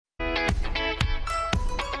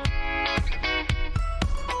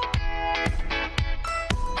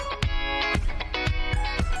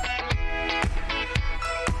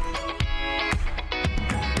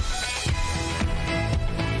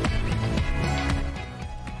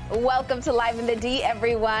Welcome to Live in the D,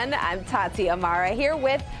 everyone. I'm Tati Amara here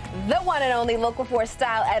with the one and only Local 4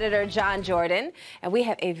 style editor, John Jordan. And we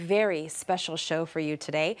have a very special show for you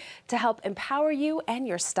today to help empower you and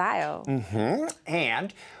your style.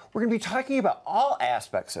 And we're going to be talking about all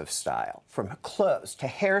aspects of style, from clothes to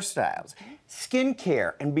hairstyles,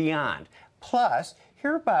 skincare, and beyond. Plus,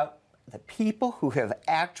 hear about the people who have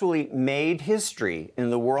actually made history in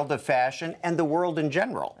the world of fashion and the world in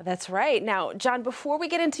general. That's right. Now, John, before we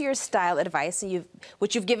get into your style advice,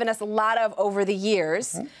 which you've given us a lot of over the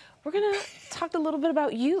years, we're going to talk a little bit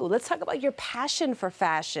about you. Let's talk about your passion for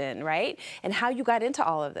fashion, right? And how you got into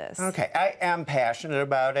all of this. Okay, I am passionate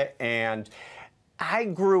about it, and I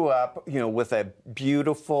grew up, with a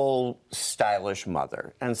beautiful, stylish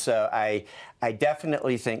mother. And so I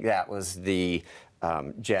definitely think that was the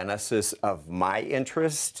genesis of my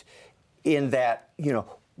interest in that,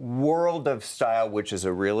 world of style, which is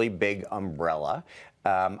a really big umbrella.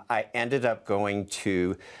 I ended up going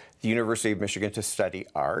to the University of Michigan to study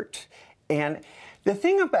art. And the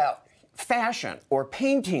thing about fashion or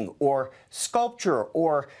painting or sculpture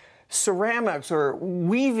or ceramics or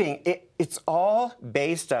weaving, it's all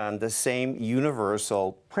based on the same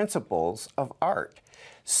universal principles of art.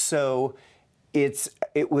 So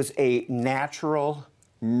it was a natural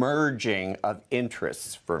merging of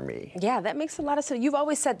interests for me. Yeah, that makes a lot of sense. You've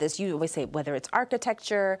always said this. You always say whether it's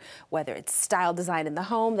architecture, whether it's style design in the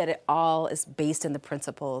home, that it all is based in the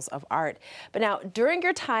principles of art. But now, during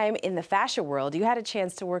your time in the fashion world, you had a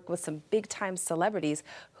chance to work with some big-time celebrities.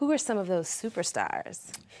 Who are some of those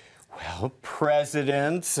superstars? Well,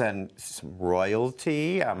 presidents and some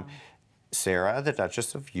royalty. Sarah, the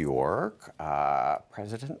Duchess of York,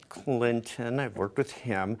 President Clinton, I've worked with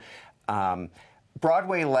him.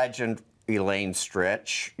 Broadway legend Elaine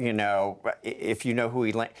Stritch, if you know who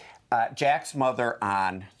Elaine, Jack's mother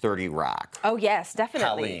on 30 Rock. Oh, yes,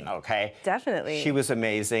 definitely. Colleen, okay? Definitely. She was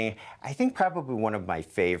amazing. I think probably one of my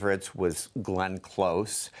favorites was Glenn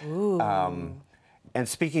Close. Ooh. And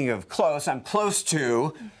speaking of close, I'm close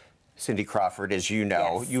to Cindy Crawford, as you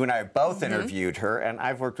know. Yes. You and I both interviewed her, and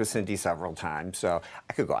I've worked with Cindy several times, so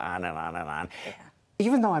I could go on and on and on. Yeah.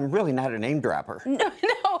 Even though I'm really not a name dropper. No,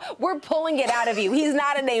 we're pulling it out of you. He's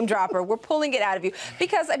not a name dropper. We're pulling it out of you.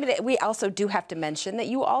 Because, we also do have to mention that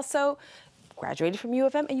you also graduated from U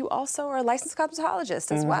of M, and you also are a licensed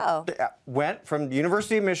cosmetologist as well. Went from the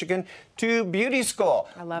University of Michigan to beauty school.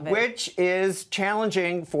 I love it. Which is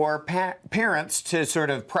challenging for parents to sort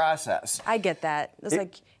of process. I get that. It's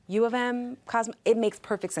like U of M, it makes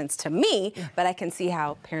perfect sense to me, but I can see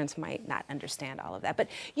how parents might not understand all of that. But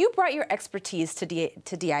you brought your expertise to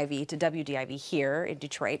WDIV here in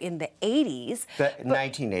Detroit in the 80s. The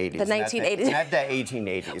 1980s. The 1980s. Not the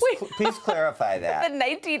 1880s. Please clarify that. The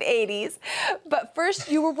 1980s. But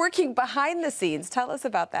first, you were working behind the scenes. Tell us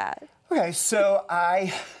about that. Okay, so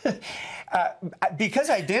because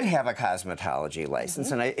I did have a cosmetology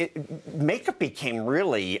license, and makeup became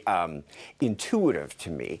really intuitive to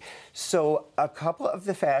me. So a couple of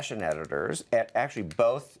the fashion editors at actually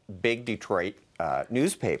both big Detroit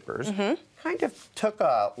newspapers kind of took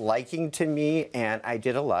a liking to me, and I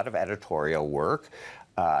did a lot of editorial work,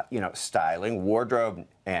 styling, wardrobe,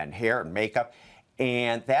 and hair and makeup,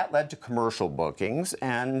 and that led to commercial bookings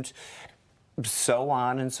and so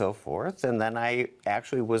on and so forth. And then I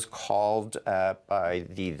actually was called by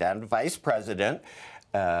the then vice president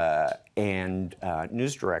and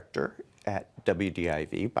news director at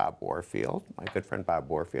WDIV, Bob Warfield, my good friend Bob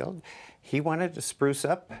Warfield. He wanted to spruce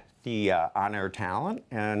up the on-air talent,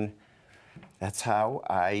 and that's how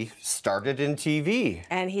I started in TV.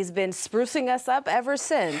 And he's been sprucing us up ever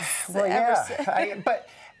since. Well,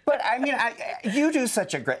 But you do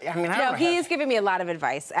such a great. No, he's giving me a lot of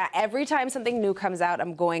advice. Every time something new comes out,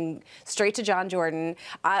 I'm going straight to John Jordan.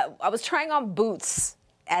 I was trying on boots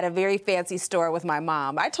at a very fancy store with my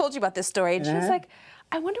mom. I told you about this story, and she was like,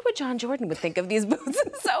 I wonder what John Jordan would think of these boots.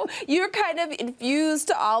 So you're kind of infused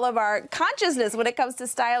to all of our consciousness when it comes to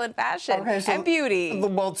style and fashion and beauty.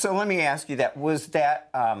 Well, so let me ask you that. Was that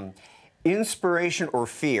inspiration or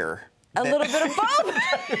fear? A little bit of both.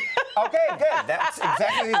 Okay, good. That's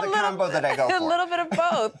exactly the combo that I go for. A little bit of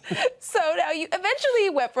both. So now you eventually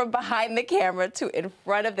went from behind the camera to in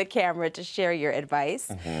front of the camera to share your advice.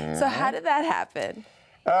 So how did that happen?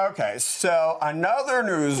 Okay, so another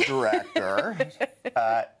news director,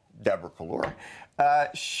 Deborah Kallur,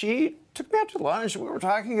 she took me out to lunch. We were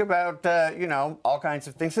talking about, all kinds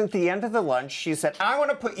of things. At the end of the lunch, she said, I want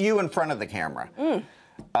to put you in front of the camera.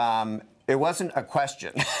 It wasn't a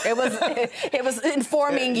question. It was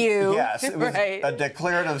informing you. Yes, it was a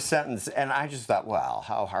declarative sentence, and I just thought, well,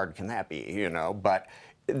 how hard can that be, But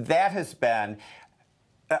that has been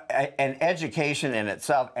an education in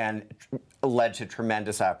itself and led to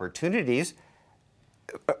tremendous opportunities.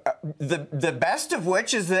 The best of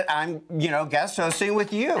which is that I'm, guest hosting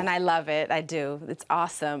with you. And I love it. I do. It's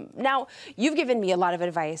awesome. Now, you've given me a lot of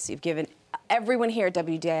advice. You've given everyone here at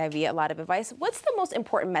WDIV a lot of advice. What's the most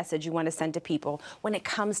important message you want to send to people when it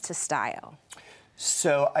comes to style?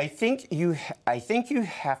 So I think you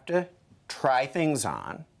have to try things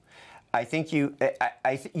on. I think you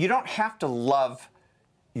don't have to love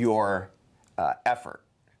your effort,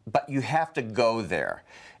 but you have to go there.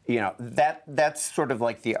 That's sort of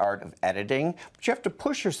like the art of editing, but you have to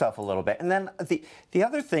push yourself a little bit. And then the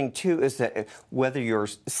other thing too is that whether your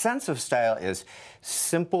sense of style is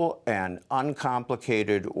simple and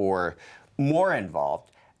uncomplicated or more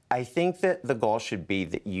involved, I think that the goal should be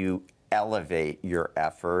that you elevate your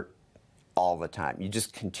effort all the time. You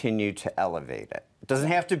just continue to elevate it. It doesn't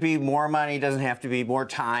have to be more money, doesn't have to be more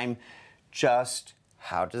time, just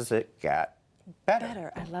how does it get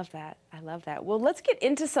better? I love that. I love that. Well, let's get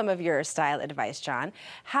into some of your style advice, John.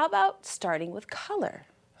 How about starting with color?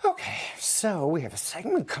 Okay, so we have a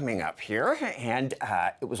segment coming up here, and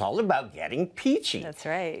it was all about getting peachy. That's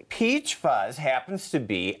right. Peach Fuzz happens to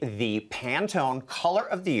be the Pantone Color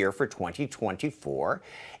of the Year for 2024.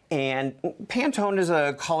 And Pantone is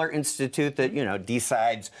a color institute that,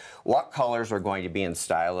 decides what colors are going to be in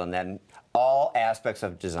style, and then all aspects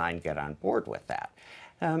of design get on board with that.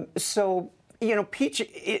 Peach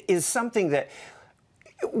is something that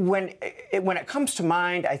when it comes to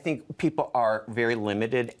mind, I think people are very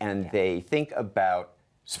limited and they think about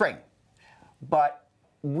spring. But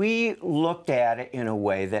we looked at it in a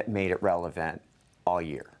way that made it relevant all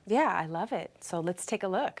year. Yeah, I love it. So let's take a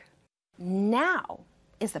look. Now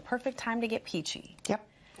is the perfect time to get peachy. Yep.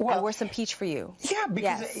 Well, and where's some peach for you? Yeah,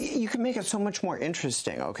 because you can make it so much more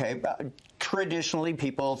interesting, okay? Traditionally,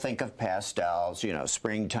 people think of pastels,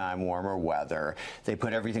 springtime, warmer weather. They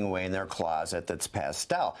put everything away in their closet that's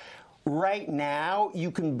pastel. Right now, you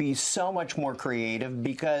can be so much more creative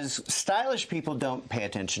because stylish people don't pay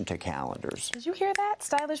attention to calendars. Did you hear that?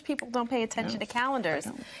 Stylish people don't pay attention to calendars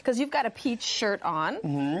because you've got a peach shirt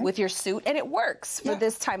on with your suit, and it works for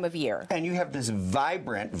this time of year. And you have this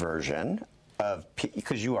vibrant version of peach,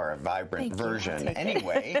 because you are a vibrant version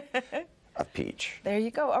anyway. Of peach. There you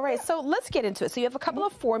go. All right, so let's get into it. So you have a couple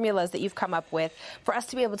of formulas that you've come up with for us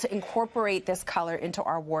to be able to incorporate this color into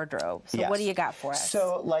our wardrobe. So what do you got for us?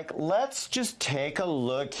 So, let's just take a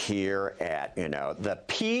look here at, the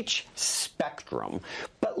peach spectrum.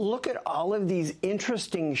 But look at all of these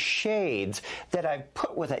interesting shades that I've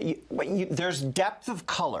put with it. There's depth of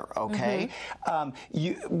color, okay?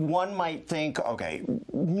 One might think, okay,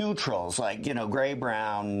 neutrals, like, gray,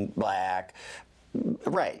 brown, black.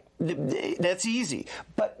 Right. That's easy.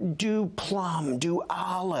 But do plum, do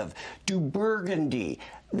olive, do burgundy.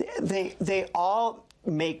 They all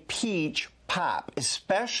make peach pop,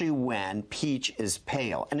 especially when peach is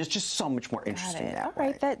pale. And it's just so much more interesting that way.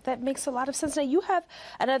 All right, that makes a lot of sense. Now, you have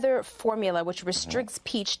another formula which restricts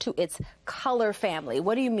peach to its color family.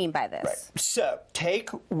 What do you mean by this? Right. So, take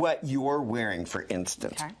what you're wearing, for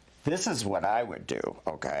instance. Okay. This is what I would do,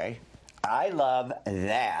 okay? I love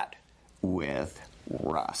that with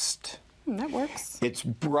rust. That works. It's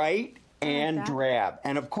bright and drab.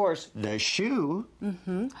 And of course, the shoe,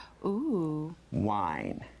 Ooh.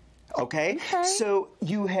 wine. Okay? So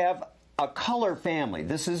you have a color family.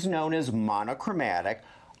 This is known as monochromatic.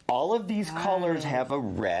 All of these colors have a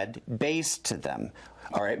red base to them.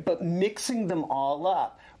 All right? But mixing them all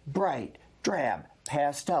up, bright, drab,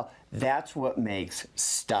 pastel, that's what makes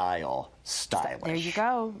style stylish. There you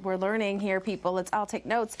go. We're learning here, people. Let's all take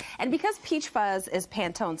notes. And because Peach Fuzz is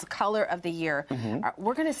Pantone's color of the year,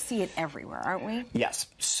 we're going to see it everywhere, aren't we? Yes.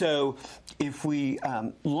 So if we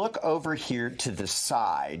look over here to the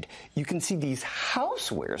side, you can see these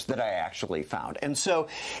housewares that I actually found. And so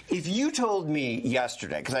if you told me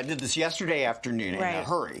yesterday, because I did this yesterday afternoon in a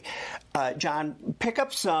hurry, John, pick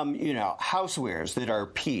up some, housewares that are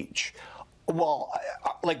peach. Well,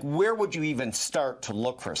 where would you even start to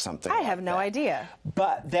look for something I like have no that? idea.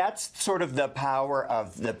 But that's sort of the power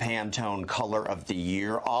of the Pantone Color of the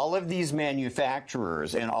Year. All of these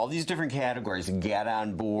manufacturers in all these different categories get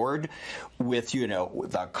on board with,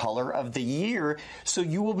 the color of the year. So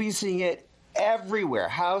you will be seeing it everywhere.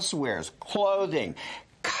 Housewares, clothing,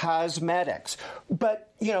 cosmetics.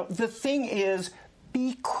 But, the thing is,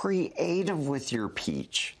 be creative with your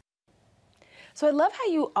peach. So I love how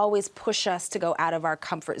you always push us to go out of our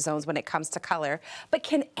comfort zones when it comes to color. But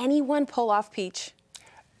can anyone pull off peach?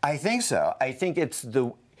 I think so. I think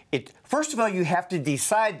first of all, you have to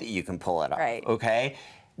decide that you can pull it off. Right. Okay?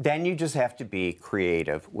 Then you just have to be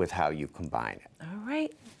creative with how you combine it. All right.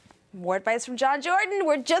 right. More advice from John Jordan.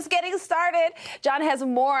 We're just getting started. John has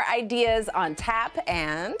more ideas on tap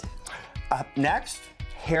and... Up next,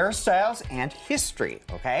 hairstyles and history,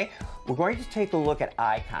 okay? We're going to take a look at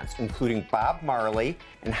icons, including Bob Marley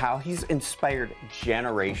and how he's inspired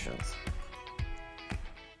generations.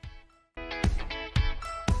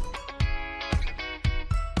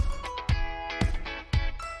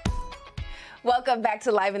 Welcome back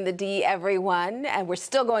to Live in the D, everyone. And we're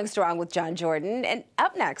still going strong with John Jordan. And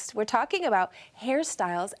up next, we're talking about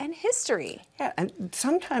hairstyles and history. Yeah, and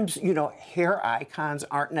sometimes, you know, hair icons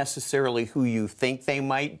aren't necessarily who you think they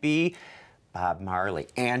might be. Bob Marley,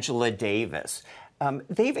 Angela Davis.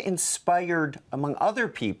 They've inspired, among other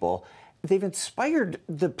people, they've inspired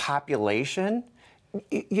the population,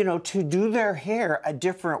 you know, to do their hair a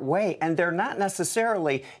different way. And they're not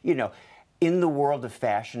necessarily, you know, in the world of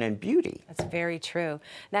fashion and beauty. That's very true.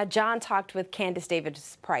 Now, John talked with Candace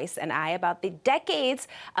Davis Price and I about the decades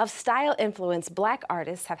of style influence Black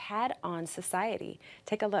artists have had on society.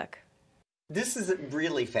 Take a look. This is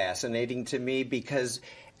really fascinating to me because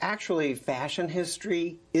actually fashion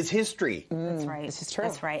history is history. That's right. This is true.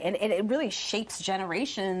 That's right. And it really shapes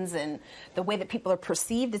generations and the way that people are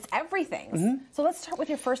perceived. It's everything. So let's start with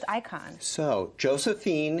your first icon. So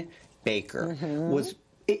Josephine Baker was,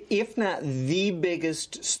 if not the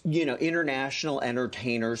biggest, you know, international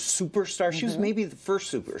entertainer, superstar. She was maybe the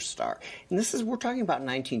first superstar. And this is, we're talking about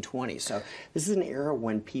 1920. So this is an era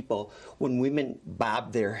when women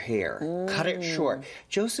bobbed their hair, cut it short.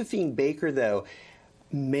 Josephine Baker, though,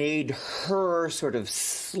 made her sort of,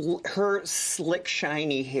 her slick,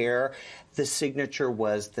 shiny hair, the signature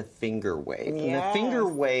was the finger wave. Yes. And the finger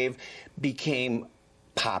wave became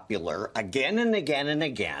popular again and again and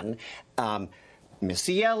again.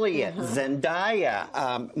 Missy Elliott,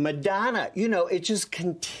 Zendaya, Madonna, you know, it just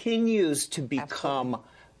continues to become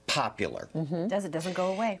popular. It doesn't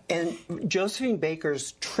go away. And Josephine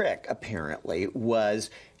Baker's trick, apparently,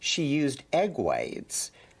 was she used egg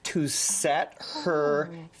whites to set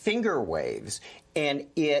her finger waves, and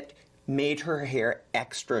it made her hair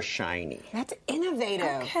extra shiny. That's innovative.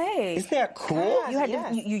 Okay. Isn't that cool? You had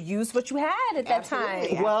Yes. you used what you had at that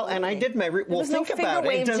Absolutely. time. Well, and I did my well. was no Think about finger it.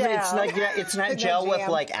 wave It's gel. not. It's not gel with jam.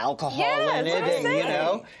 like alcohol Yeah, in that's it, what I'm and you saying.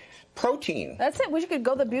 know, protein. That's it. Well, you could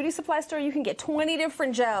go to the beauty supply store. You can get 20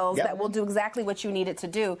 different gels Yep. that will do exactly what you need it to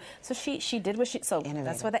do. So she did what she. So Innovative.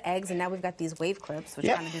 that's why the eggs, and now we've got these wave clips, which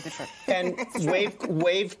Yep. kind of do the trick. And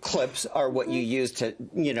wave clips are what you use to,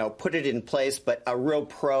 you know, put it in place. But a real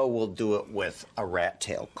pro will do it with a rat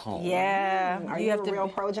tail comb. Yeah. Are you a real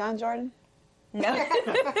pro, John Jordan? No.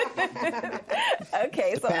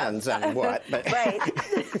 Okay. So Depends on what. But. right.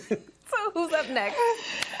 So who's up next?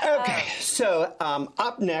 Okay, so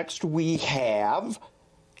up next we have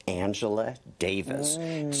Angela Davis.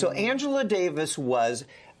 So Angela Davis was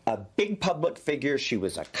a big public figure. She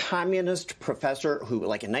was a communist professor who,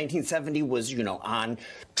 like in 1970, was, you know, on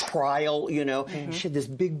trial, you know. She had this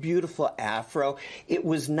big, beautiful afro. It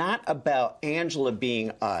was not about Angela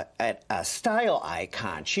being a style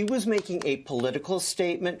icon. She was making a political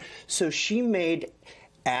statement, so she made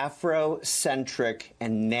Afrocentric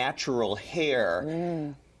and natural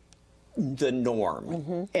hair the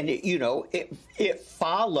norm. And it, you know, it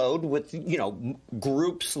followed with, you know,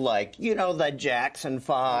 groups like, you know, the Jackson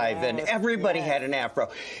 5 and everybody had an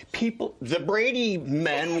afro. People, the Brady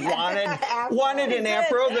men wanted an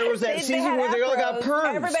afro. There was that season where they all got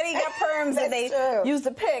perms. Everybody got perms, and they used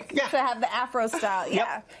a pick to have the afro style.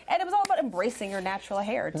 Yeah. And it was all about embracing your natural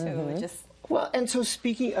hair too. It just Well, and so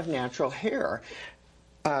speaking of natural hair,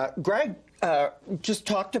 Greg just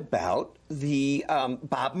talked about the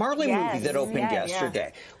Bob Marley movie that opened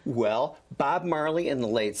yesterday. Well, Bob Marley in the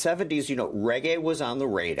late 70s, you know, reggae was on the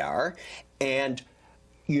radar, and,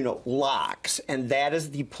 you know, locks, and that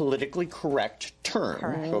is the politically correct term,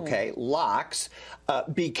 okay? Locks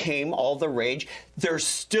became all the rage. They're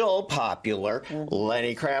still popular.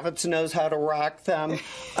 Lenny Kravitz knows how to rock them.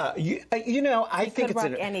 You know, I think could it's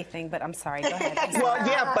rock anything, but I'm sorry. Go ahead. I'm sorry. well,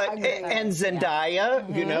 yeah, but and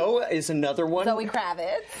Zendaya, you know, is another one. Zoe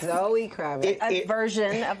Kravitz. Zoe Kravitz. A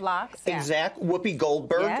version of locks. Yeah. Exact. Whoopi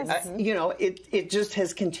Goldberg. Yes. You know, it just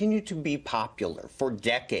has continued to be popular for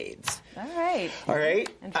decades. All right. All right.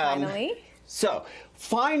 And finally. So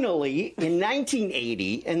finally, in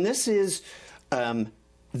 1980, and this is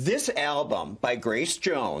this album by Grace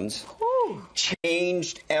Jones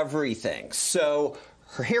changed everything. So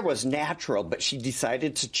her hair was natural, but she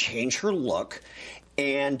decided to change her look,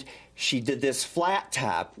 and she did this flat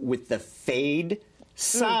top with the fade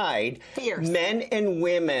side. Fierce. Men and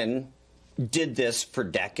women did this for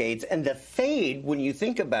decades, and the fade, when you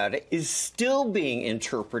think about it, is still being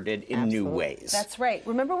interpreted in new ways. That's right.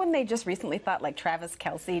 Remember when they just recently thought like Travis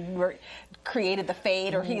Kelce created the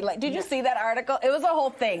fade, or did you see that article? It was a whole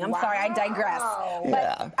thing. I'm sorry, I digress.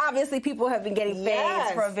 But obviously people have been getting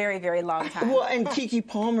fades for a very, very long time. Well, and Keke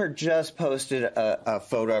Palmer just posted a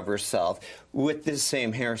photo of herself with this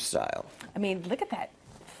same hairstyle. I mean, look at that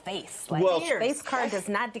face. Like, Well, face card does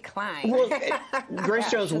not decline. Well, Grace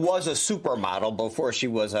Jones was a supermodel before she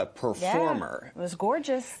was a performer. It was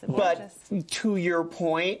gorgeous. But to your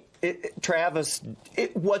point, Travis,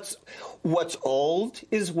 what's old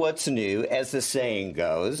is what's new, as the saying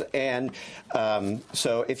goes. And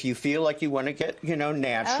so if you feel like you want to get,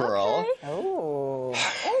 natural. Okay. Oh.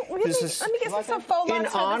 Let me get some faux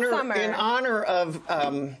locks for the summer. In honor of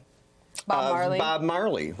Bob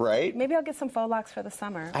Marley, right? Maybe I'll get some faux locks for the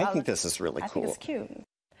summer. I think this is really cool. I think it's cute.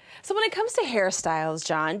 So when it comes to hairstyles,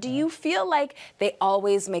 John, do you feel like they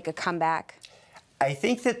always make a comeback? I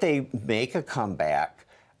think that they make a comeback,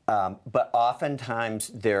 but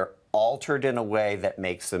oftentimes they're altered in a way that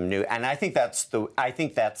makes them new. And I think that's the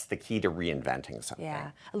key to reinventing something.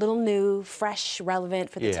 Yeah, a little new, fresh, relevant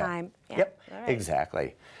for the time. Yeah. Yep, All right.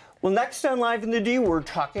 Exactly. Well, next on Live in the D, we're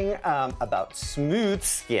talking about smooth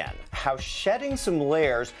skin, how shedding some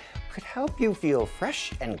layers could help you feel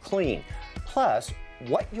fresh and clean, plus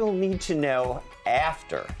what you'll need to know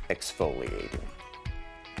after exfoliating.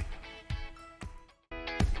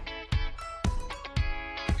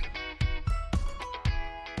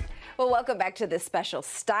 Well, welcome back to this special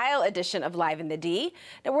style edition of Live in the D.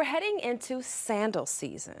 Now, we're heading into sandal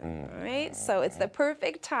season, right? So it's the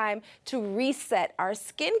perfect time to reset our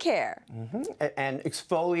skincare. And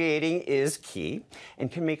exfoliating is key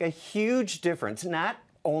and can make a huge difference, not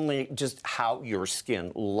only just how your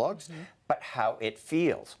skin looks, but how it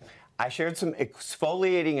feels. I shared some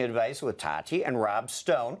exfoliating advice with Tati and Rob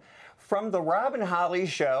Stone from the Rob and Holly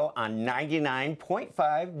Show on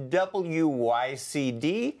 99.5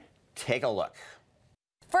 WYCD. Take a look.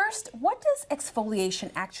 First, what does exfoliation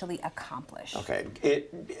actually accomplish? Okay,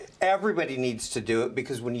 everybody needs to do it,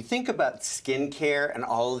 because when you think about skincare and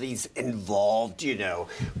all of these involved,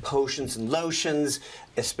 potions and lotions,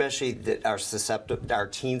 especially that our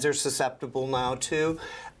teens are susceptible now to,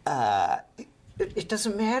 it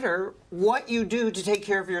doesn't matter what you do to take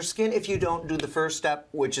care of your skin if you don't do the first step,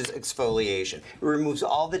 which is exfoliation. It removes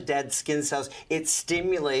all the dead skin cells. It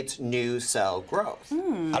stimulates new cell growth.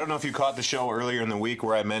 I don't know if you caught the show earlier in the week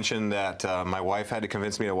where I mentioned that my wife had to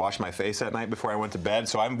convince me to wash my face at night before I went to bed.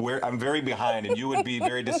 So I'm very behind, and you would be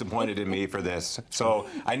very disappointed in me for this. So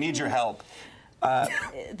I need your help.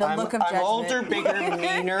 The look of judgment. I'm older, bigger,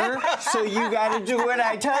 meaner, so you got to do what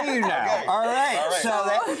I tell you now. Okay. All right.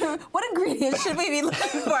 So what ingredients should we be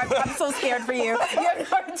looking for? I'm so scared for you. You have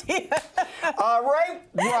no idea. All right,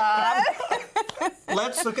 Rob.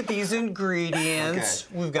 Let's look at these ingredients.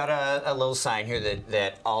 Okay. We've got a little sign here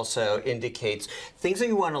that also indicates things that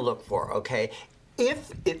you want to look for, okay?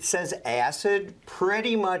 If it says acid,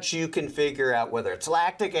 pretty much you can figure out whether it's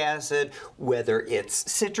lactic acid, whether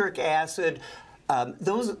it's citric acid.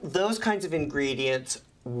 Those kinds of ingredients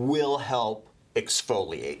will help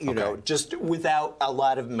exfoliate, just without a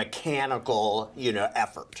lot of mechanical,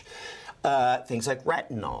 effort. Things like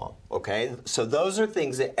retinol, okay? So those are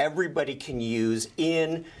things that everybody can use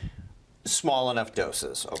in small enough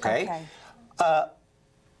doses, okay?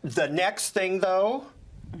 The next thing, though,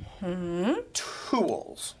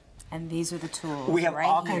 tools. And these are the tools. We have right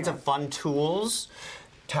all here. kinds of fun tools.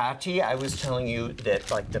 Tati, I was telling you that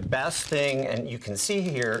the best thing, and you can see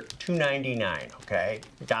here, $2.99, okay?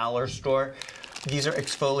 Dollar store. These are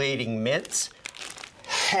exfoliating mitts.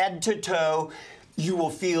 Head to toe, you will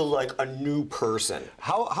feel like a new person.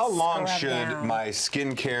 How long Scrub should down. my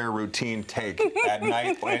skincare routine take at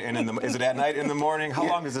night? And is it at night, in the morning? How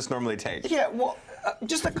long does this normally take? Yeah, well,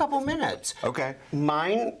 just a couple minutes. Okay.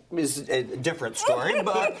 Mine is a different story,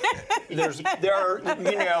 but there are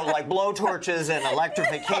like blowtorches and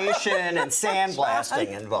electrification and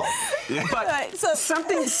sandblasting involved. But so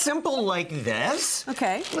something simple like this.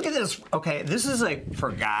 Okay. Look at this. Okay, this is like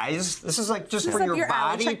for guys. This is like just for up your your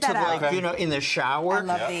alley. body Check to that out. like in the shower. I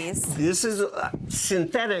love these. This is a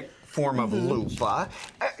synthetic form of loofah.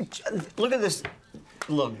 Look at this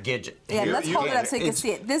little gadget. Yeah, here. let's hold it up so you can It's-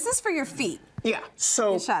 see it. This is for your feet. Yeah,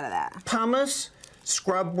 so Get a shot of that. pumice,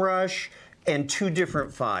 scrub brush, and 2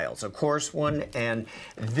 different files. A coarse one and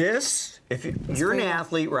this. If you're an for your-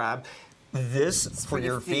 athlete, Rob, this for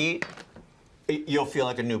your feet, you'll feel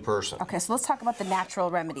like a new person. Okay, so let's talk about the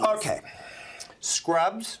natural remedies. Okay.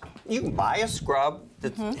 Scrubs, you can buy a scrub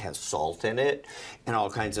that has salt in it and all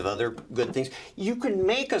kinds of other good things. You can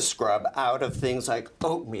make a scrub out of things like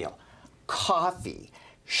oatmeal, coffee,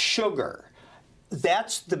 sugar.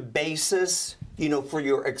 That's the basis, you know, for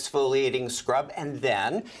your exfoliating scrub. And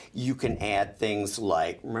then you can add things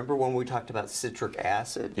like, remember when we talked about citric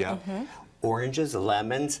acid? Yeah. Oranges,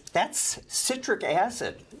 lemons, that's citric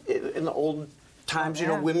acid. In the old times, you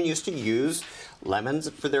know, women used to use lemons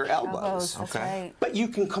for their elbows. That's right. But you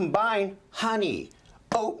can combine honey,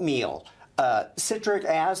 oatmeal, citric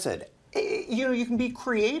acid. You know, you can be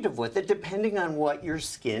creative with it depending on what your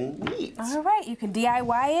skin needs. All right, you can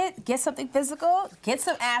DIY it, get something physical, get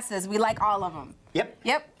some acids. We like all of them. Yep.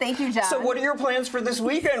 Yep, thank you, John. So what are your plans for this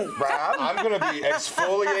weekend, Rob? I'm going to be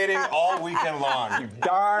exfoliating all weekend long.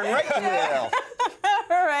 Darn right you will.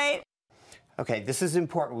 All right. Okay, this is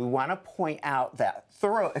important. We want to point out that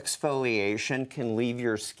thorough exfoliation can leave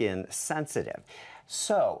your skin sensitive.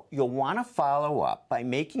 So you'll want to follow up by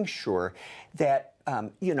making sure that,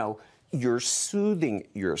 you know, you're soothing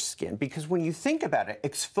your skin. Because when you think about it,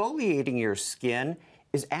 exfoliating your skin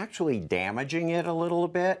is actually damaging it a little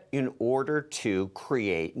bit in order to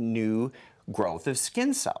create new growth of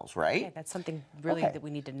skin cells, right? Yeah, that's something really that we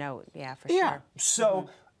need to know. Yeah, for Yeah. sure. So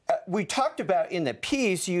we talked about in the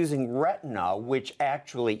piece using retinol, which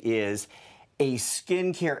actually is a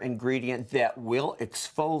skincare ingredient that will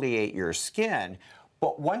exfoliate your skin.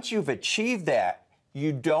 But once you've achieved that,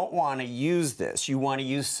 you don't want to use this. You want to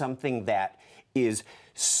use something that is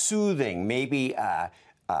soothing, maybe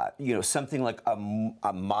you know, something like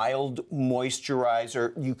a mild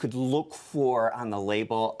moisturizer. You could look for on the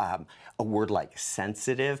label a word like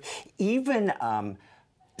sensitive. Even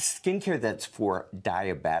skincare that's for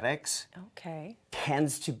diabetics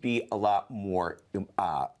tends to be a lot more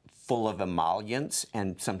full of emollients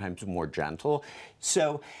and sometimes more gentle.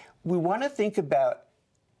 So we want to think about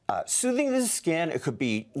soothing the skin. It could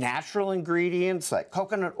be natural ingredients like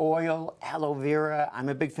coconut oil, aloe vera. I'm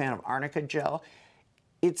a big fan of arnica gel.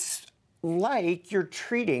 It's like you're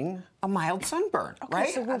treating a mild sunburn,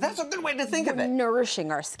 right? So that's a good way to think of it.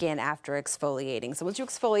 Nourishing our skin after exfoliating. So once you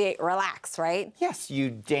exfoliate, relax, right? Yes,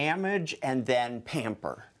 you damage and then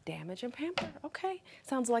pamper. Damage and pamper. Okay.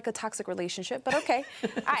 Sounds like a toxic relationship, but okay.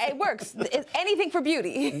 It works. It's anything for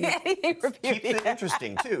beauty. Anything for beauty. Keeps it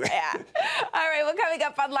interesting, too. Yeah. All right, well, coming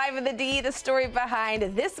up on Live in the D, the story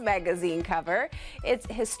behind this magazine cover, its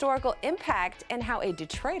historical impact and how a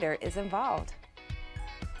Detroiter is involved.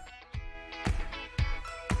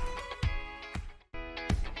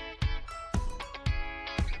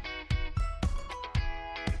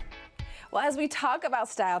 Well, as we talk about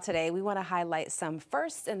style today, we want to highlight some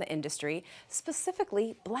firsts in the industry,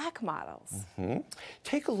 specifically black models.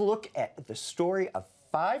 Take a look at the story of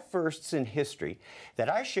 5 firsts in history that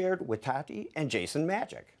I shared with Tati and Jason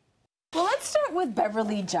Magic. Well, let's start with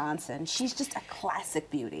Beverly Johnson. She's just a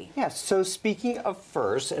classic beauty. Yes, so speaking of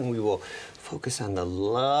firsts, and we will focus on the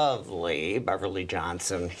lovely Beverly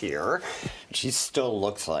Johnson here. She still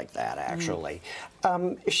looks like that, actually.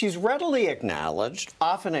 She's readily acknowledged,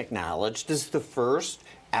 often acknowledged, as the first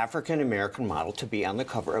African-American model to be on the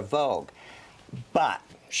cover of Vogue. But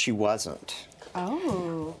she wasn't.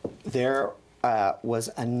 Oh. There was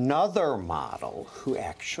another model who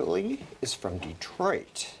actually is from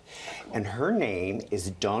Detroit, and her name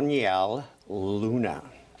is Donielle Luna.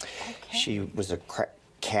 She was a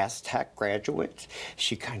Cass Tech graduate.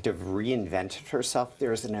 She kind of reinvented herself.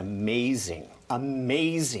 There's an amazing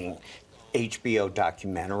HBO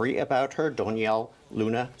documentary about her, Donielle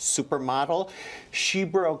Luna, Supermodel. She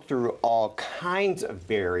broke through all kinds of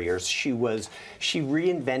barriers. She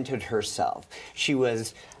reinvented herself. She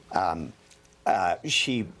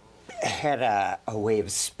had a way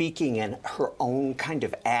of speaking and her own kind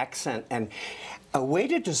of accent, and a way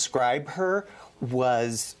to describe her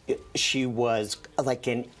was she was like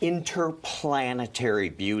an interplanetary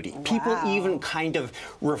beauty. Wow. People even kind of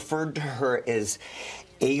referred to her as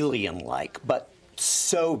alien-like, but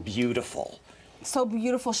so beautiful. So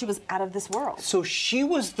beautiful, she was out of this world. So she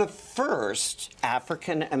was the first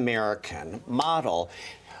African-American model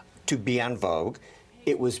to be on Vogue.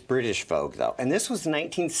 It was British Vogue, though. And this was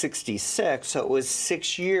 1966, so it was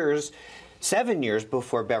 7 years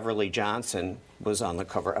before Beverly Johnson was on the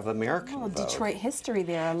cover of American Vogue. Detroit history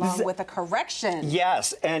there, along with a correction.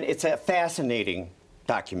 Yes, and it's a fascinating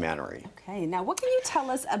documentary. Okay, now what can you tell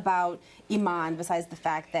us about Iman, besides the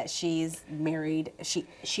fact that she's married,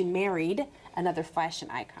 she married another fashion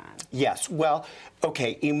icon? Yes, well,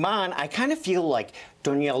 okay, Iman, I kind of feel like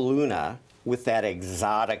Donielle Luna, with that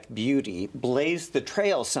exotic beauty, blazed the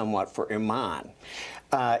trail somewhat for Iman.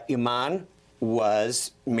 Iman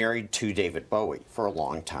was married to David Bowie for a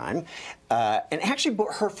long time. And actually,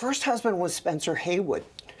 her first husband was Spencer Haywood,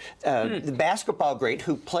 the basketball great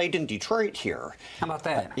who played in Detroit here. How about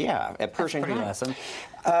that? Yeah, at Pershing Pretty High. awesome.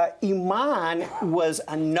 Iman was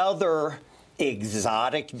another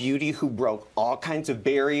exotic beauty who broke all kinds of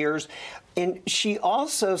barriers. And she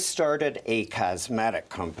also started a cosmetic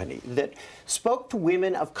company that spoke to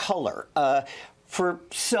women of color. For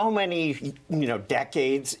so many,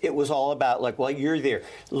 decades, it was all about like, well, you're there,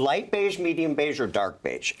 light beige, medium beige, or dark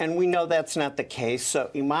beige. And we know that's not the case.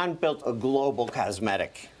 So Iman built a global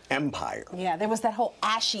cosmetic empire. Yeah, there was that whole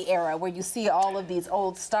ashy era where you see all of these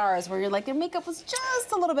old stars where you're like, their makeup was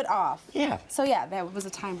just a little bit off. Yeah. So yeah, that was a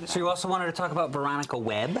time for that. So you also wanted to talk about Veronica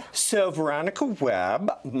Webb? So Veronica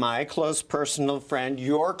Webb, my close personal friend,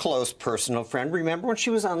 your close personal friend, remember when she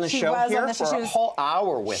was on the show here for a whole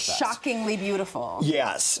hour with us? Shockingly beautiful.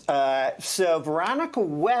 Yes. So Veronica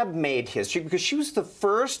Webb made history because she was the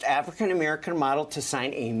first African-American model to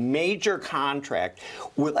sign a major contract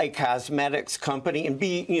with a cosmetics company and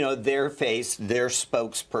be, their face, their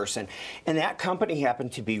spokesperson. And that company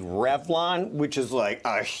happened to be Revlon, which is like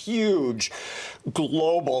a huge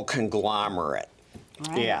global conglomerate.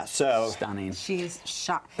 Right. Yeah, so Stunning. She's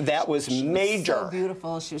that was major. So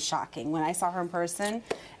beautiful. She was shocking. When I saw her in person,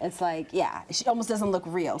 it's like, yeah, she almost doesn't look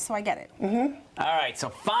real. So I get it. Mm-hmm. All right. So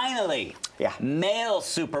finally, male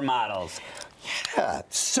supermodels. Yeah.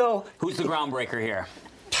 So who's the groundbreaker here?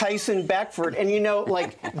 Tyson Beckford. And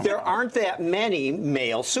there aren't that many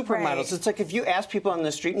male supermodels. Right. It's like if you ask people on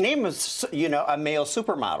the street, name a male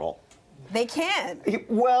supermodel. They can.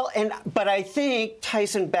 Well, but I think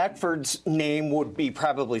Tyson Beckford's name would be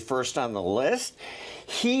probably first on the list.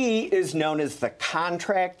 He is known as the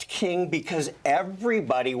contract king because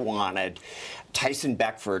everybody wanted Tyson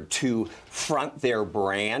Beckford to front their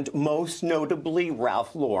brand, most notably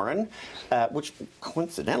Ralph Lauren, which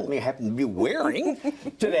coincidentally I happen to be wearing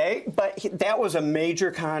today. But that was a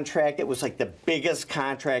major contract. It was like the biggest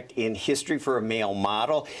contract in history for a male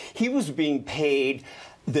model. He was being paid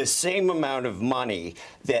the same amount of money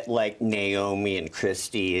that like Naomi and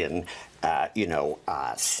Christy and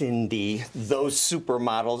Cindy, those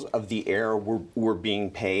supermodels of the era were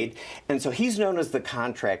being paid. And so he's known as the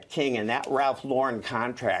contract king, and that Ralph Lauren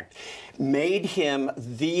contract made him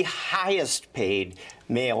the highest paid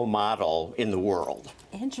male model in the world.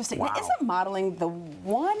 Interesting. Wow. Now, isn't modeling the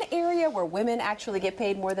one area where women actually get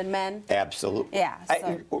paid more than men? Absolutely. Yeah.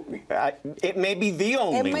 So it may be the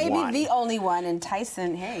only one. It may be the only one, and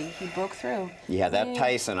Tyson, hey, he broke through. Yeah, that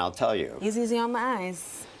Tyson, I'll tell you. He's easy on the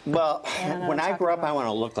eyes. Well, when I grow up, I want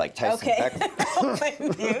to look like Tyson Beckford.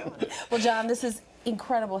 Thank you. Well, John, this is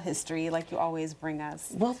incredible history, like you always bring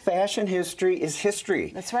us. Well, fashion history is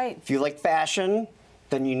history. That's right. If you like fashion,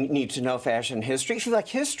 then you need to know fashion history. If you like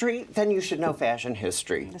history, then you should know fashion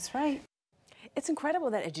history. That's right. It's incredible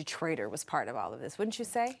that a Detroiter was part of all of this, wouldn't you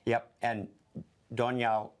say? Yep, and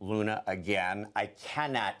Donyale Luna, again, I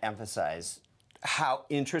cannot emphasize how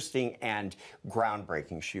interesting and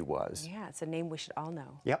groundbreaking she was. Yeah, it's a name we should all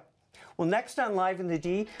know. Yep. Well, next on Live in the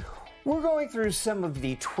D, we're going through some of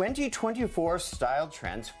the 2024 style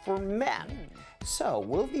trends for men. So,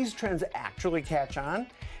 will these trends actually catch on?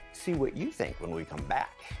 See what you think when we come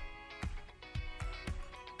back.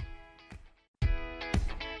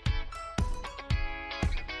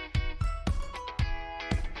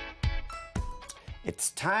 It's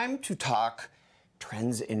time to talk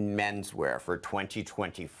trends in menswear for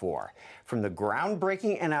 2024. From the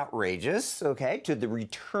groundbreaking and outrageous, to the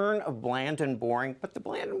return of bland and boring, but the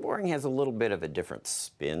bland and boring has a little bit of a different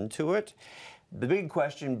spin to it. The big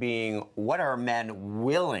question being, what are men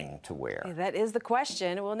willing to wear? Yeah, that is the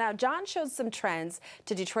question. Well, now, John showed some trends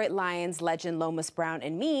to Detroit Lions legend Lomas Brown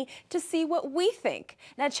and me to see what we think.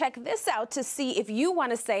 Now, check this out to see if you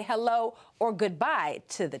want to say hello or goodbye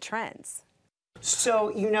to the trends.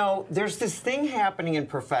 So, there's this thing happening in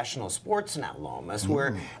professional sports now, Lomas,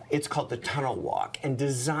 where it's called the tunnel walk. And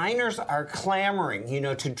designers are clamoring,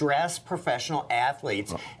 to dress professional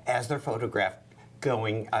athletes as they're photographed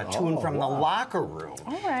going to and from the locker room.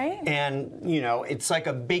 All right. And, it's like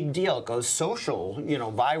a big deal. It goes social,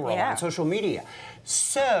 viral on social media.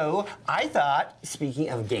 So I thought, speaking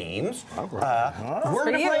of games, we're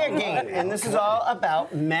going to play a game. And this is all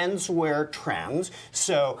about menswear trends.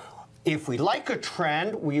 So if we like a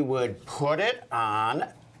trend, we would put it on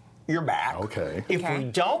your back. Okay. If we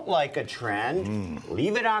don't like a trend,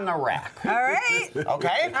 leave it on the rack. All right.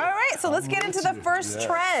 Okay? All right, so let's get into the first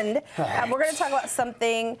trend. We're going to talk about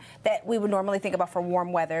something that we would normally think about for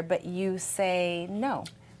warm weather, but you say no.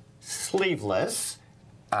 Sleeveless,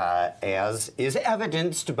 as is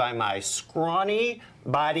evidenced by my scrawny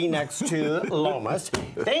body next to Lomas.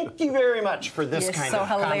 Thank you very much for this You're kind so of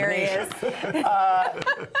hilarious.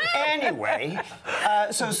 Anyway,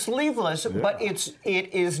 so sleeveless, but it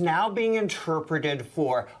is now being interpreted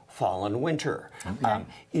for fall and winter. Okay.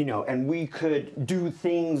 You know, and we could do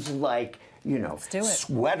things like, you know, do it.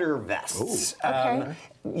 sweater vests. Okay.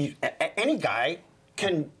 Any guy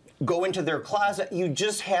can go into their closet. You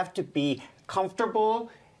just have to be comfortable.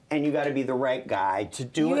 And you got to be the right guy to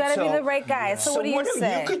do it. You got to be the right guy. So what do you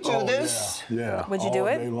say? You could do this. Yeah. Would you do all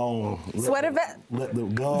it? Day long. Sweater vest. Let the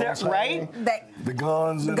guns That's right. The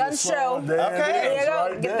guns in Gun the sun. show. There it Okay. is, There you go.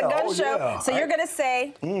 right Get there. the gun Oh, show. yeah. So you're going to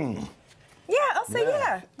say, yeah, I'll say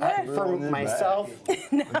yeah. Yeah. For myself,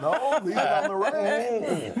 No, leave it on the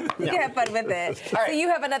rack. You can have fun with it. So you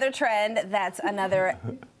have another trend that's another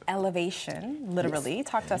elevation, literally.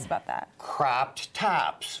 Talk to us about that. cropped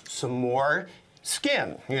tops, some more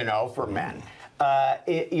skin, you know, for men.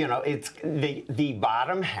 You know, it's the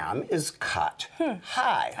bottom hem is cut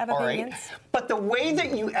high, have all opinions. right? But the way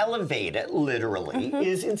that you elevate it, literally,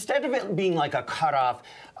 is instead of it being like a cut-off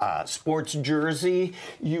sports jersey,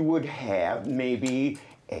 you would have maybe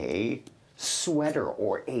a sweater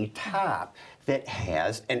or a top that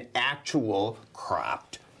has an actual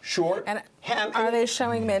cropped short And hem. are they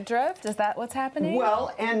showing midriff? Is that what's happening?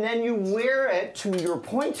 Well, and then you wear it, to your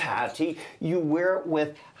point, Tati, you wear it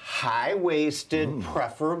with high-waisted,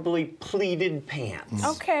 preferably pleated pants.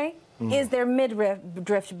 Okay. Is there midriff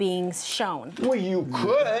drift being shown? Well, you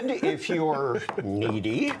could if you're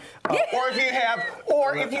needy, or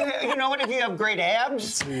if you know what, if you have great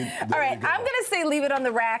abs. All right, I'm going to say leave it on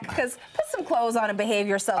the rack because put some clothes on and behave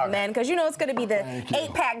yourself, men, because you know it's going to be the Thank you.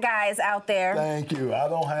 8-pack guys out there. Thank you. I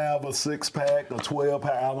don't have a 6-pack, a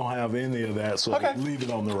 12-pack. I don't have any of that, so Okay. leave it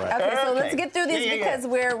on the rack. Okay, so Okay. let's get through these Yeah. because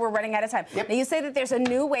we're running out of time. Yep. Now, you say that there's a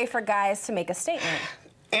new way for guys to make a statement.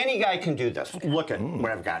 Any guy can do this. Look at what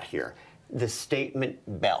I've got here. The statement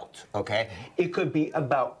belt, okay? It could be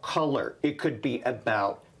about color. It could be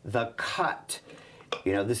about the cut.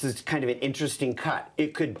 You know, this is kind of an interesting cut.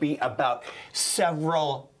 It could be about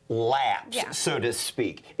several laps, Yeah. so to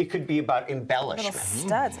speak. It could be about Little embellishment,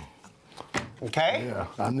 studs. okay? Yeah,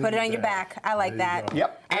 I need Put it on your that. back. I like There you that. go.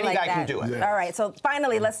 Yep, I any like guy can that. do it. Yeah. All right, so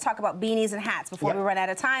finally, let's talk about beanies and hats before Yep. we run out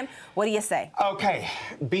of time. What do you say? Okay,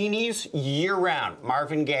 beanies year-round.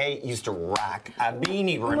 Marvin Gaye used to rock a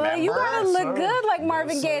beanie, remember? Well, you gotta look sir. good like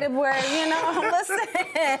Marvin Yes, Gaye to sir. wear, you know, listen.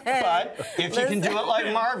 But if you can do it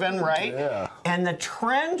like Marvin, right? Yeah. And the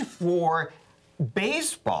trend for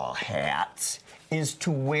baseball hats is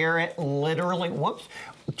to wear it literally,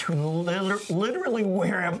 literally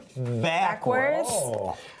wear them backwards.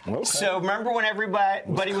 Oh, okay. So remember when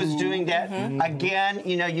everybody was doing that? Mm-hmm. Again,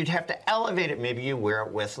 you know, you'd have to elevate it. Maybe you wear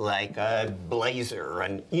it with like a blazer,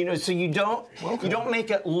 and you know, so you don't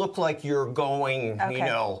make it look like you're going, Okay. you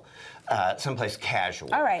know, someplace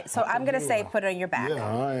casual. All right, so I'm gonna say put it on your back. Yeah,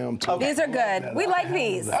 I am too. These are good. We like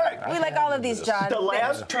these. All right. We like all of these, John. The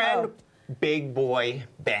last trend, big boy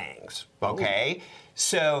bangs. Okay,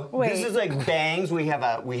 so Wait. this is like bangs. We have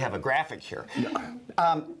a graphic here.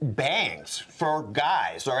 Bangs for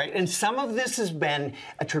guys. All right, and some of this has been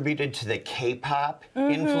attributed to the K-pop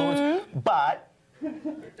influence, but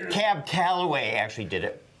Cab Calloway actually did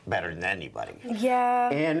it better than anybody. Yeah.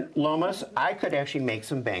 And Lomas, I could actually make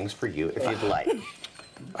some bangs for you if you'd like.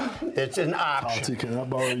 It's an option. Tati, can I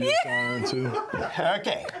borrow your sign too?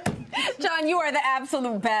 Okay. John, you are the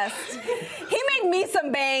absolute best. He made me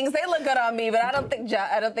some bangs. They look good on me, but I don't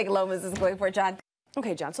think Lomas is going for it, John.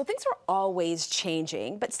 Okay, John, so things are always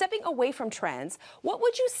changing, but stepping away from trends, what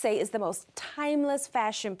would you say is the most timeless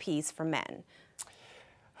fashion piece for men?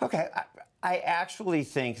 Okay, I actually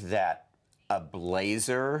think that a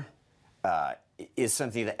blazer is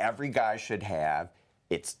something that every guy should have.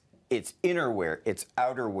 It's innerwear, it's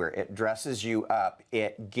outerwear, it dresses you up,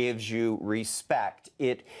 it gives you respect.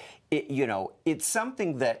 You know, it's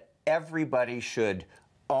something that everybody should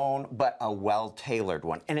own, but a well-tailored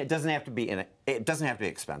one, and it doesn't have to be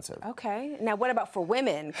expensive. Okay. Now, what about for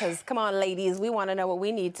women? Because, come on, ladies, we want to know what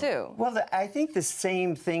we need, too. Well, I think the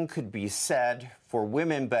same thing could be said for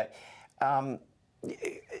women, but,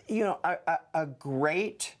 you know, a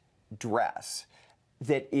great dress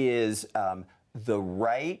that is the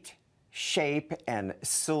right shape and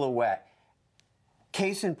silhouette.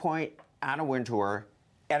 Case in point, Anna Wintour,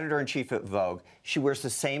 editor-in-chief at Vogue, she wears the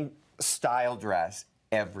same style dress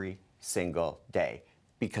every single day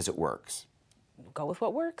because it works. Go with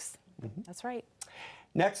what works. That's right.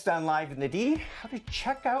 Next on Live in the D, how to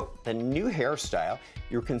check out the new hairstyle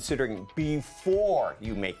you're considering before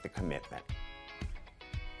you make the commitment.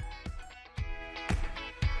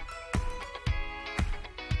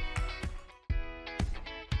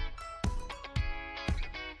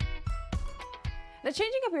 Now,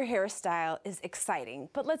 changing up your hairstyle is exciting,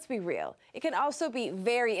 but let's be real. It can also be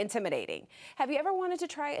very intimidating. Have you ever wanted to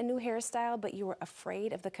try a new hairstyle, but you were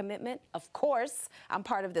afraid of the commitment? Of course, I'm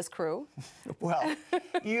part of this crew. Well,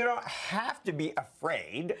 you don't have to be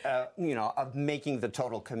afraid, of making the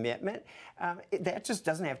total commitment. That just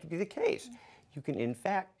doesn't have to be the case. You can, in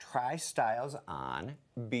fact, try styles on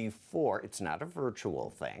before. It's not a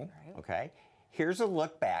virtual thing, okay? Here's a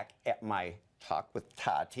look back at my talk with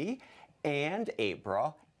Tati and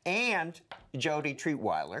April and Jody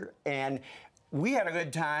Treatweiler, and we had a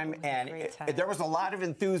good time, and there was a lot of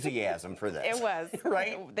enthusiasm for this. It was.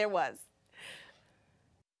 Right? There was.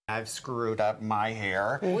 I've screwed up my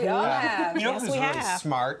hair. We all have. You know Yes, who's we really have.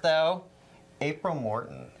 smart, though? April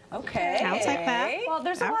Morton. Okay. I'll take that. Well,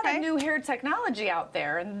 there's a lot Okay. of new hair technology out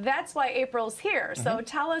there, and that's why April's here. So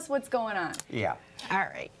tell us what's going on. Yeah. All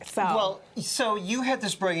right. So Well, so you had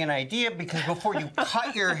this brilliant idea because before you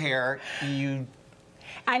cut your hair, you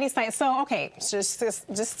I decided, so okay, just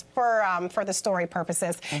for the story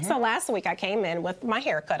purposes. So last week I came in with my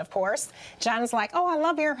haircut, of course. John's like, oh, I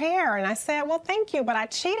love your hair. And I said, well, thank you, but I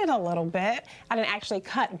cheated a little bit. I didn't actually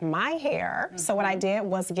cut my hair. So what I did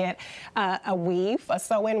was get a weave, a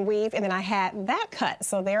sew-in weave, and then I had that cut.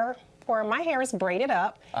 So therefore, my hair is braided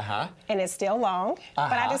up, and it's still long.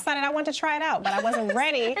 But I decided I wanted to try it out, but I wasn't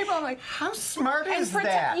ready. April, I'm like, how smart is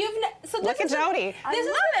that? So this Look at is a- Jody. This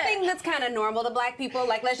is a thing that's kind of normal to black people.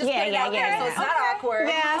 Like, let's just put it out there so it's not awkward.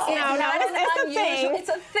 Yes, It's no, not it's an a unusual- thing. It's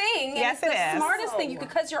a thing. and Yes, it's it the is. smartest thing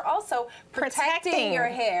because you're also protecting your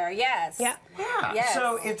hair. Yes. Yeah. Yeah. Yes.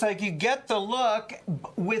 So it's like you get the look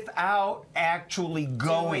without actually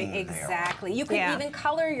going there. Exactly. You can Yeah. even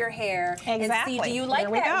color your hair and Exactly. see, do you like There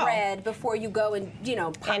we that go. red before you go and,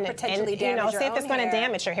 potentially damage your see if own it's going to hair.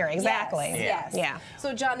 damage your hair. Exactly. Yes. Yeah.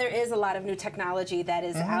 So, John, there is a lot of new technology that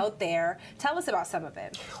is out there. Tell us about some of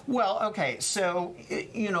it. Well, okay, so,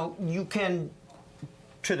 you can,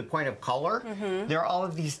 to the point of color, there are all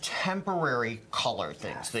of these temporary color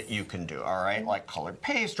things that you can do, all right? Like colored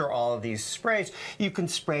paste or all of these sprays. You can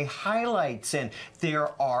spray highlights in. There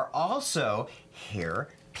are also hair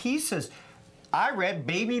pieces. I read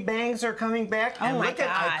baby bangs are coming back. Oh and my look at,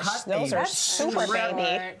 I gosh, cut those a are super strip.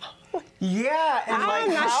 baby. Yeah, and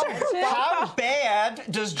I'm not sure. how bad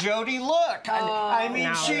does Jody look? I mean,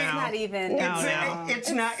 no, she. no. It's not even.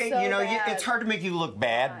 It's not. so bad. It's hard to make you look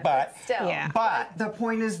bad, but still. Yeah. But the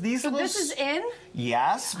point is, these little. This is in?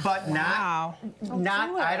 Yes, but Wow.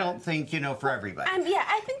 not. I don't think for everybody. Yeah,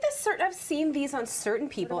 I think I've seen these on certain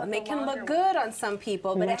people, and they can look good on some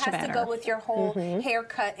people, but Much it has to better. go with your whole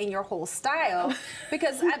haircut and your whole style.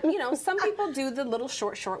 Because some people do the little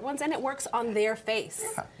short ones, and it works on their face.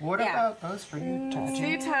 What about those for you,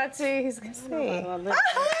 Tati? Tati. He's Wait a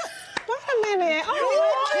minute.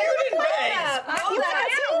 Oh, Cute and you look like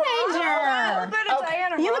a teenager.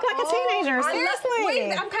 Diana. You look like a teenager. Seriously.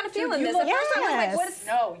 Wait, I'm kind of feeling this. At first, I was like, what is?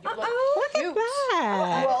 No, you look Look at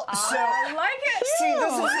that. Well, so. I like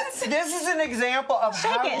it. See, this is an example of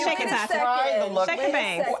how it, you shake it, can Tati. try the look. Shake the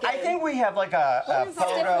bangs. I think we have like a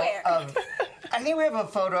photo of. I think we have a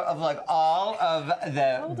photo of like all of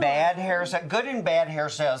the bad hairstyles, good and bad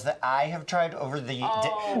hairstyles that I have tried over the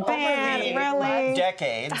Bad, really?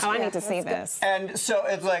 decades. Oh, I need to see this. And so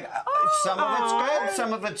it's like some of it's good,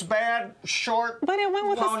 some of it's bad, short, But it went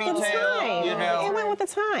with the ponytail, time. It went with the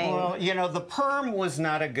time. Well, the perm was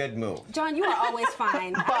not a good move. John, you are always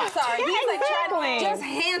fine. I'm sorry. Yeah, He's like exactly. just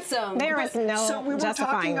handsome. There is no So we were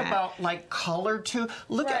justifying talking that. about like color too.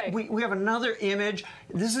 Look at we have another image.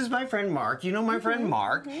 This is my friend Mark. You know my friend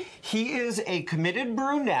Mark. He is a committed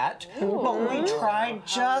brunette, but we tried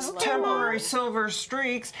just temporary silver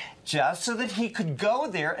streaks just so that he could go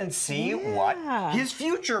there and see what his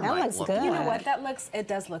future That might looks look good. like. You know what? It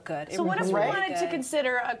does look good. So what if we Right. wanted to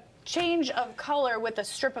consider a change of color with a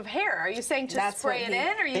strip of hair? Are you saying to That's spray what it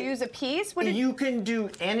in, or you use a piece? What did You can do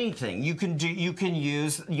anything. You can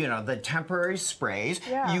use, the temporary sprays.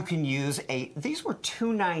 Yeah. You can use these were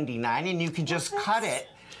 $2.99 and you can just cut it.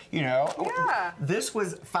 Yeah. This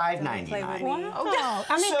was $5.99. Wow.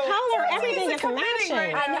 I mean, So- color, everything is committing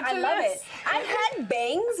matching. right now. I love it. I've had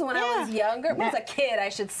bangs when I was younger. When I was a kid, I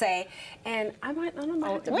should say. And I don't know.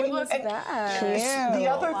 I have to bring this back. The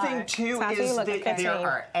other thing too Tati, is look that at there me.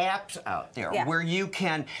 are apps out there Yeah. where you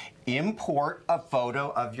can import a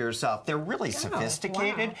photo of yourself. They're really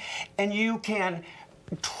sophisticated, and you can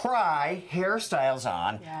try hairstyles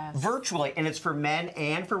on virtually, and it's for men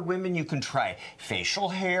and for women. You can try facial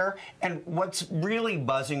hair, and what's really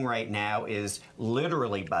buzzing right now is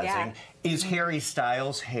literally buzzing is Harry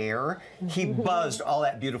Styles' hair. He buzzed all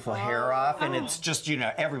that beautiful hair off, and it's just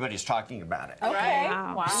everybody's talking about it. Okay.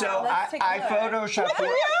 Wow. So Let's take a I look. photoshopped.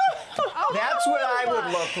 That's what I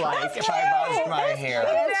would look like if I buzzed my hair.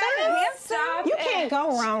 Handsome. You can't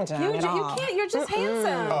go wrong, John. You at all. can't. You're just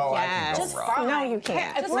handsome. Oh, Yes. I can go wrong. No, you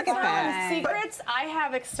can't. Just Look at that. Secrets, I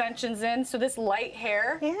have extensions in, so this light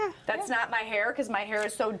hair, that's not my hair because my hair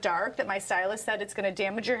is so dark that my stylist said it's going to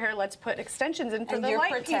damage your hair. Let's put extensions in for And the you're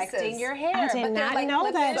light protecting pieces. your hair. I did but they're not like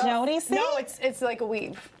know that, flipping. Jody. See? No, it's like a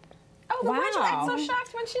weave. Oh, but why'd you act so Wow.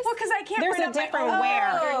 shocked when she said? Well, because I can't There's bring a up my different own wear.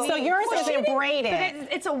 underneath. So yours Well, isn't braided.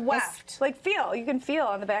 But it's a weft. Like feel. You can feel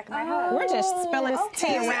on the back of my head. We're just spilling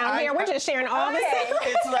tea around here. We're just sharing all the secrets.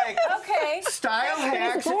 It's like Okay. style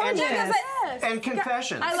hacks gorgeous. and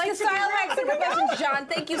confessions. I like style hacks and confessions, John.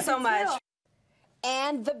 Thank you so much.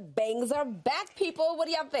 And the bangs are back, people. What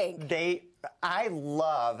do y'all think? I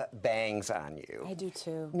love bangs on you. I do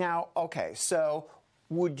too. Now, okay, so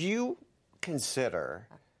would you consider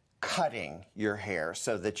cutting your hair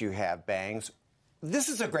so that you have bangs? This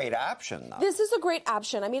is a great option, though. This is a great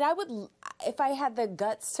option. I mean, I would, if I had the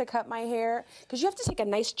guts to cut my hair, because you have to take a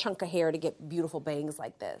nice chunk of hair to get beautiful bangs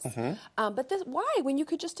like this. But this, why, when you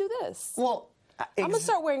could just do this? Well, I'm going to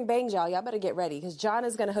start wearing bangs, y'all. Y'all better get ready, because John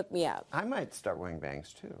is going to hook me up. I might start wearing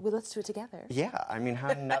bangs, too. Well, let's do it together. Yeah, I mean,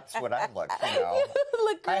 how nuts would I look, you know? You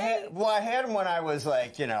look great. I had them when I was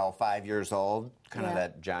like, 5 years old, kind of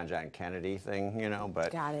that John Kennedy thing,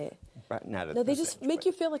 but Got it. But not at No, they this just age, make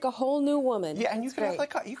you feel like a whole new woman. Yeah, and you It's could have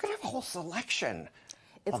great. you could have a whole selection.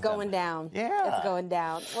 It's of going them. down. Yeah. It's going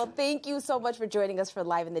down. Well, thank you so much for joining us for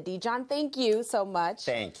Live in the D. John, thank you so much.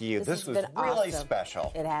 Thank you. This has was been really awesome.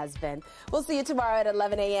 special. It has been. We'll see you tomorrow at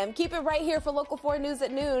 11 a.m. Keep it right here for Local 4 News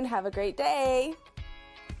at noon. Have a great day.